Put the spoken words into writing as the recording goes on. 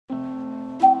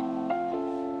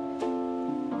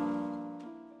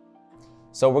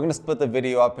So we're gonna split the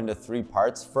video up into 3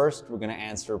 parts. First, we're gonna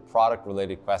answer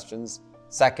product-related questions.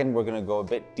 Second, we're gonna go a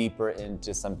bit deeper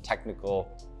into some technical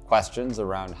questions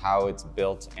around how it's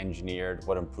built, engineered,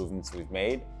 what improvements we've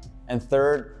made. And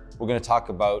third, we're gonna talk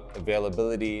about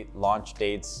availability, launch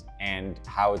dates, and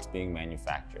how it's being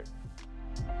manufactured.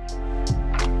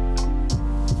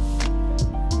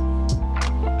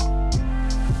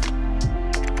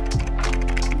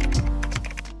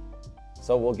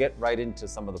 So we'll get right into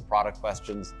some of the product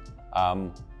questions.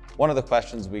 One of the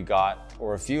questions we got,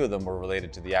 or a few of them, were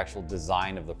related to the actual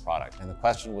design of the product. And the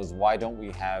question was, why don't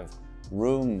we have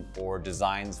room or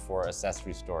designs for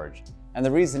accessory storage? And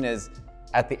the reason is,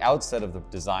 at the outset of the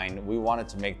design, we wanted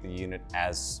to make the unit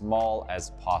as small as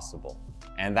possible.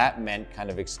 And that meant kind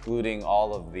of excluding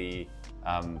all of the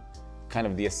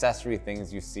the accessory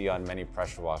things you see on many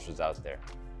pressure washers out there.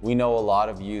 We know a lot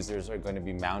of users are going to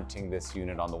be mounting this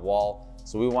unit on the wall,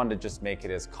 so we wanted to just make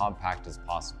it as compact as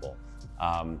possible.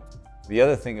 The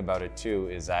other thing about it too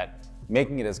is that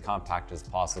making it as compact as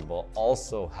possible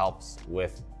also helps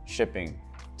with shipping,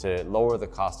 to lower the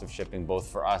cost of shipping both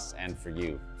for us and for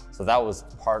you. So that was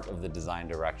part of the design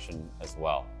direction as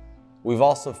well. We've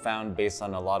also found, based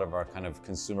on a lot of our kind of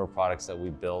consumer products that we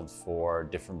build for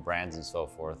different brands and so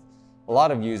forth, a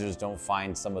lot of users don't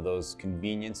find some of those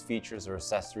convenience features or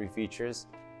accessory features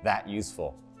that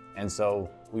useful. And so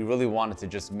we really wanted to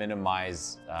just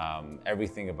minimize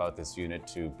everything about this unit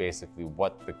to basically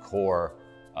what the core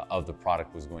of the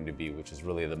product was going to be, which is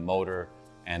really the motor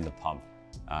and the pump,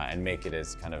 and make it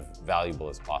as kind of valuable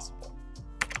as possible.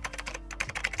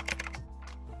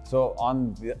 So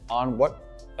on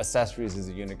what accessories is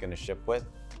the unit going to ship with?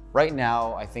 Right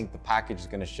now, I think the package is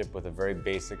going to ship with a very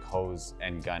basic hose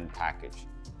and gun package.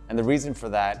 And the reason for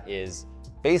that is,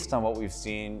 based on what we've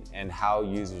seen and how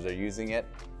users are using it,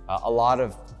 a lot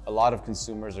of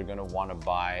consumers are going to want to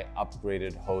buy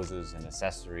upgraded hoses and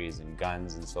accessories and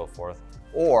guns and so forth,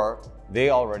 or they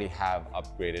already have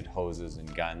upgraded hoses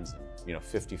and guns, and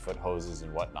 50-foot hoses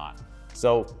and whatnot.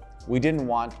 So we didn't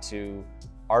want to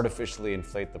artificially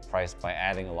inflate the price by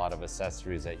adding a lot of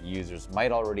accessories that users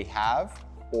might already have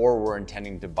or were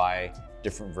intending to buy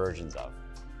different versions of.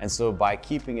 And so by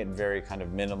keeping it very kind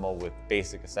of minimal with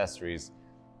basic accessories,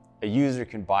 a user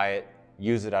can buy it,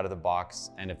 use it out of the box,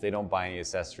 and if they don't buy any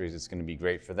accessories, it's going to be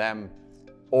great for them.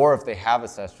 Or if they have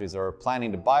accessories or are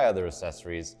planning to buy other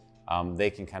accessories, they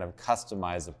can kind of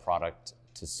customize the product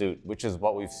to suit, which is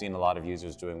what we've seen a lot of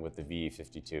users doing with the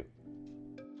VE52.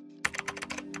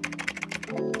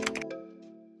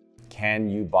 Can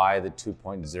you buy the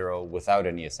 2.0 without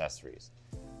any accessories?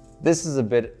 This is a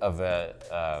bit of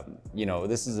a,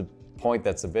 this is a point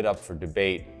that's a bit up for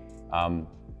debate.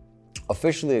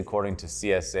 Officially, according to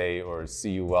CSA or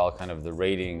CUL, kind of the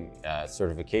rating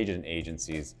certification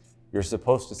agencies, you're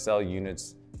supposed to sell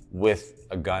units with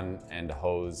a gun and a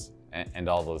hose and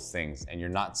all those things, and you're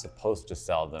not supposed to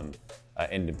sell them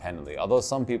independently. Although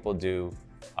some people do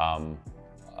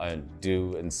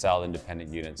and sell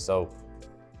independent units. So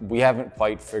we haven't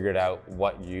quite figured out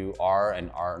what you are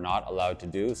and are not allowed to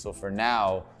do. So for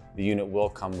now, the unit will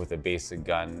come with a basic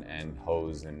gun and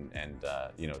hose and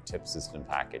tip system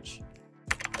package.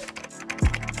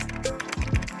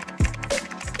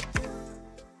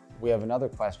 We have another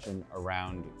question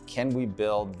around, can we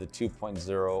build the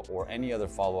 2.0 or any other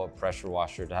follow-up pressure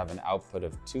washer to have an output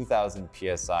of 2000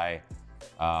 PSI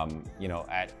at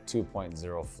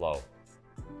 2.0 flow?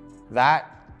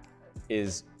 That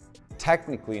is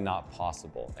technically not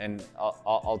possible. And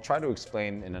I'll try to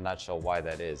explain in a nutshell why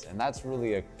that is. And that's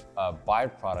really a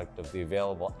byproduct of the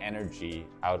available energy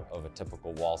out of a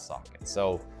typical wall socket.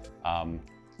 So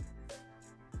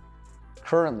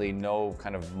currently, no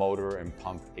kind of motor and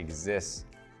pump exists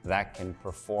that can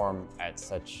perform at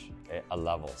such a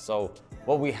level. So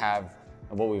what we have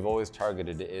and what we've always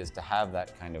targeted is to have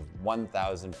that kind of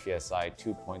 1000 PSI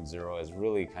 2.0 as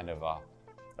really kind of a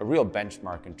real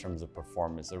benchmark in terms of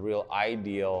performance, a real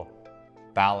ideal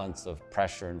balance of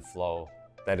pressure and flow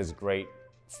that is great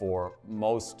for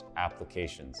most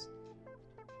applications.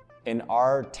 In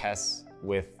our tests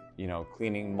with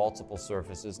cleaning multiple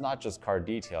surfaces, not just car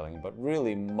detailing, but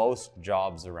really most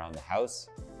jobs around the house,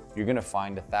 you're going to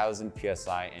find 1000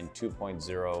 PSI and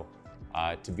 2.0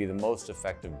 to be the most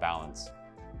effective balance.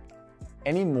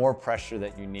 Any more pressure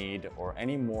that you need or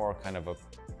any more kind of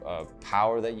a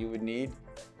power that you would need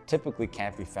typically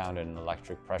can't be found in an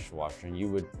electric pressure washer, and you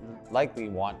would likely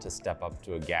want to step up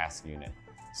to a gas unit.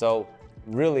 So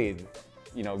really,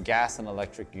 gas and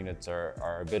electric units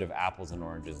are a bit of apples and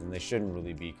oranges, and they shouldn't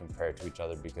really be compared to each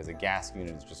other because a gas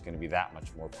unit is just going to be that much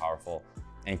more powerful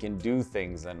and can do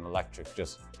things that an electric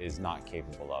just is not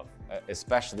capable of,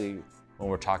 especially when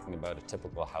we're talking about a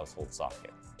typical household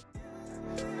socket.